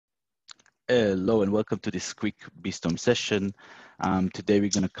Hello and welcome to this quick beSTORM session. Today we're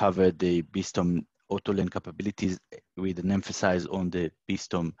going to cover the beSTORM auto-learn capabilities with an emphasis on the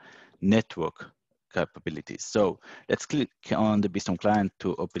beSTORM network capabilities. So let's click on the beSTORM client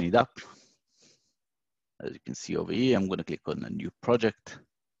to open it up. As you can see over here, I'm going to click on a new project.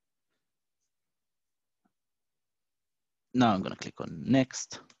 Now I'm going to click on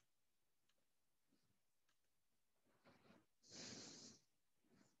next.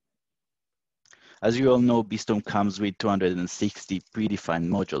 As you all know, beSTORM comes with 260 predefined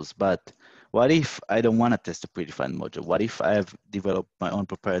modules, but what if I don't want to test a predefined module? What if I have developed my own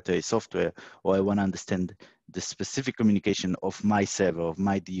proprietary software, or I want to understand the specific communication of my server, of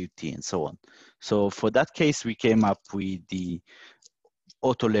my DUT, and so on? So for that case, we came up with the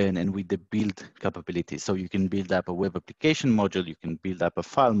auto-learn and with the build capabilities. So you can build up a web application module, you can build up a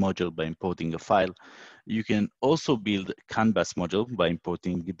file module by importing a file. You can also build a Canvas module by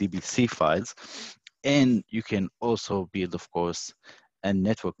importing DBC files. And you can also build, of course, a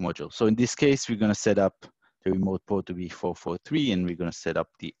network module. So in this case, we're going to set up the remote port to be 443, and we're going to set up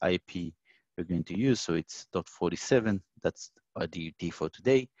the IP we're going to use. So it's .47, that's our DUT for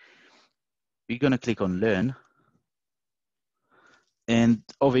today. We're going to click on Learn. And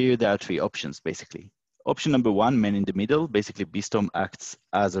over here, there are three options, basically. Option number one, man in the middle, basically beSTORM acts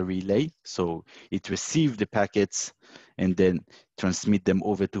as a relay. So it receives the packets and then transmit them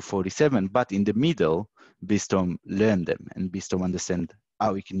over to 47. But in the middle, beSTORM learn them and beSTORM understand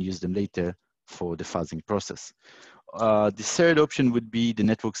how we can use them later for the fuzzing process. The third option would be the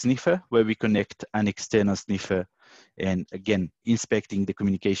network sniffer, where we connect an external sniffer and again, inspecting the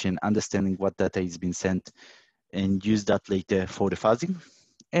communication, understanding what data is being sent, and use that later for the fuzzing.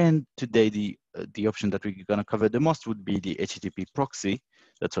 And today, the option that we're going to cover the most would be the HTTP proxy.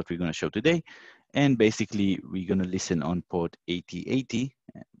 That's what we're going to show today. And basically, we're going to listen on port 8080.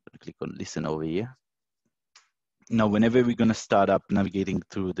 I'm going to click on listen over here. Now, whenever we're going to start up navigating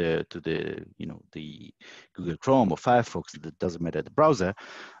through the Google Chrome or Firefox, that doesn't matter the browser.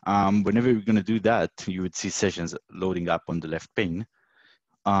 Whenever we're going to do that, you would see sessions loading up on the left pane.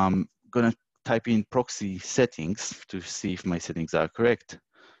 I'm going to type in proxy settings to see if my settings are correct.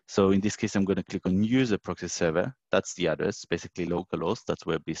 So in this case, I'm going to click on use a proxy server. That's the address, basically localhost. That's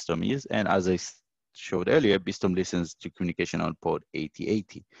where beSTORM is. And as I showed earlier, beSTORM listens to communication on port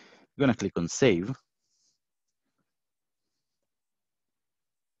 8080. I'm going to click on save.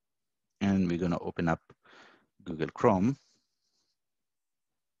 And we're going to open up Google Chrome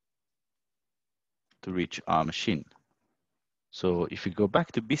to reach our machine. So if you go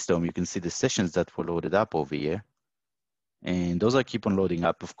back to beSTORM, you can see the sessions that were loaded up over here. And those I keep on loading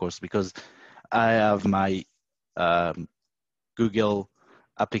up, of course, because I have my Google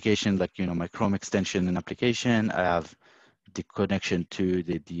application, like, my Chrome extension and application. I have the connection to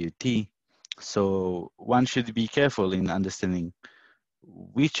the DUT. So one should be careful in understanding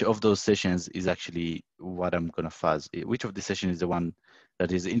which of those sessions is actually what I'm going to fuzz. Which of the sessions is the one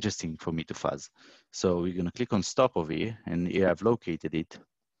that is interesting for me to fuzz. So we're going to click on stop over here, and here I've located it.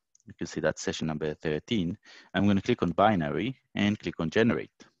 You can see that's session number 13. I'm going to click on binary and click on generate.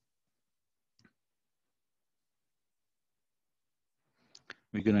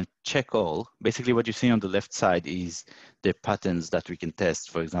 We're going to check all. Basically, what you see on the left side is the patterns that we can test.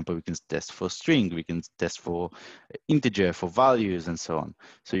 For example, we can test for string, we can test for integer, for values, and so on.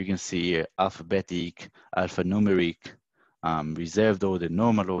 So you can see here alphabetic, alphanumeric, reserved order,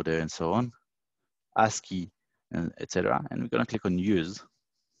 normal order, and so on, ASCII, etc. And we're going to click on use.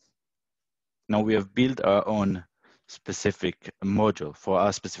 Now we have built our own specific module for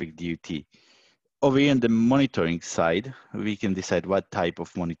our specific DUT. Over here on the monitoring side, we can decide what type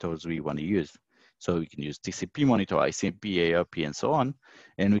of monitors we want to use. So we can use TCP monitor, ICMP, ARP, and so on.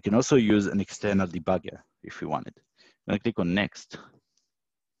 And we can also use an external debugger if we wanted. I'm going to click on next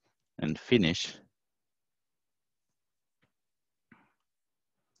and finish.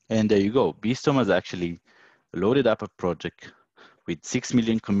 And there you go. beSTORM has actually loaded up a project with 6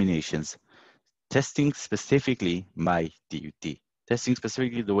 million combinations, testing specifically my DUT. Testing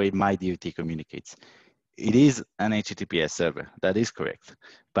specifically the way my DUT communicates. It is an HTTPS server, that is correct,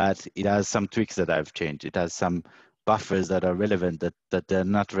 but it has some tweaks that I've changed. It has some buffers that are relevant that they're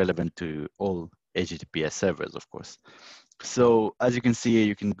not relevant to all HTTPS servers, of course. So as you can see here,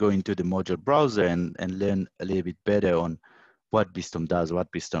 you can go into the module browser and learn a little bit better on what beSTORM does, what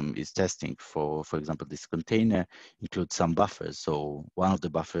beSTORM is testing. For example, this container includes some buffers. So one of the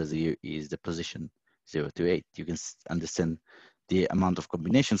buffers here is the position 0 to 8. You can understand the amount of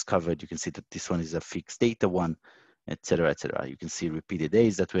combinations covered. You can see that this one is a fixed data one, etc., etc. You can see repeated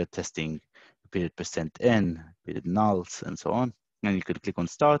A's that we're testing, repeated %n, repeated nulls, and so on. And you can click on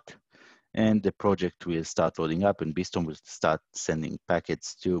start, and the project will start loading up and beSTORM will start sending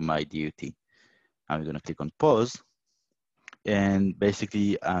packets to my DUT. I'm going to click on pause, and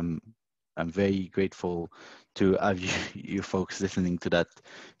basically I'm very grateful to have you folks listening to that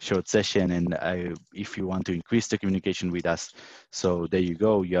short session. And if you want to increase the communication with us, so there you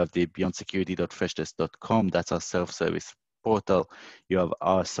go. You have the beyondsecurity.freshdesk.com. That's our self-service portal. You have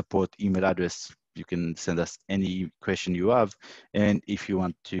our support email address. You can send us any question you have. And if you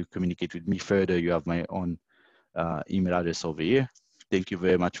want to communicate with me further, you have my own email address over here. Thank you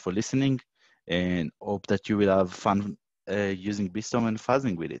very much for listening, and hope that you will have fun using beSTORM and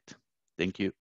fuzzing with it. Thank you.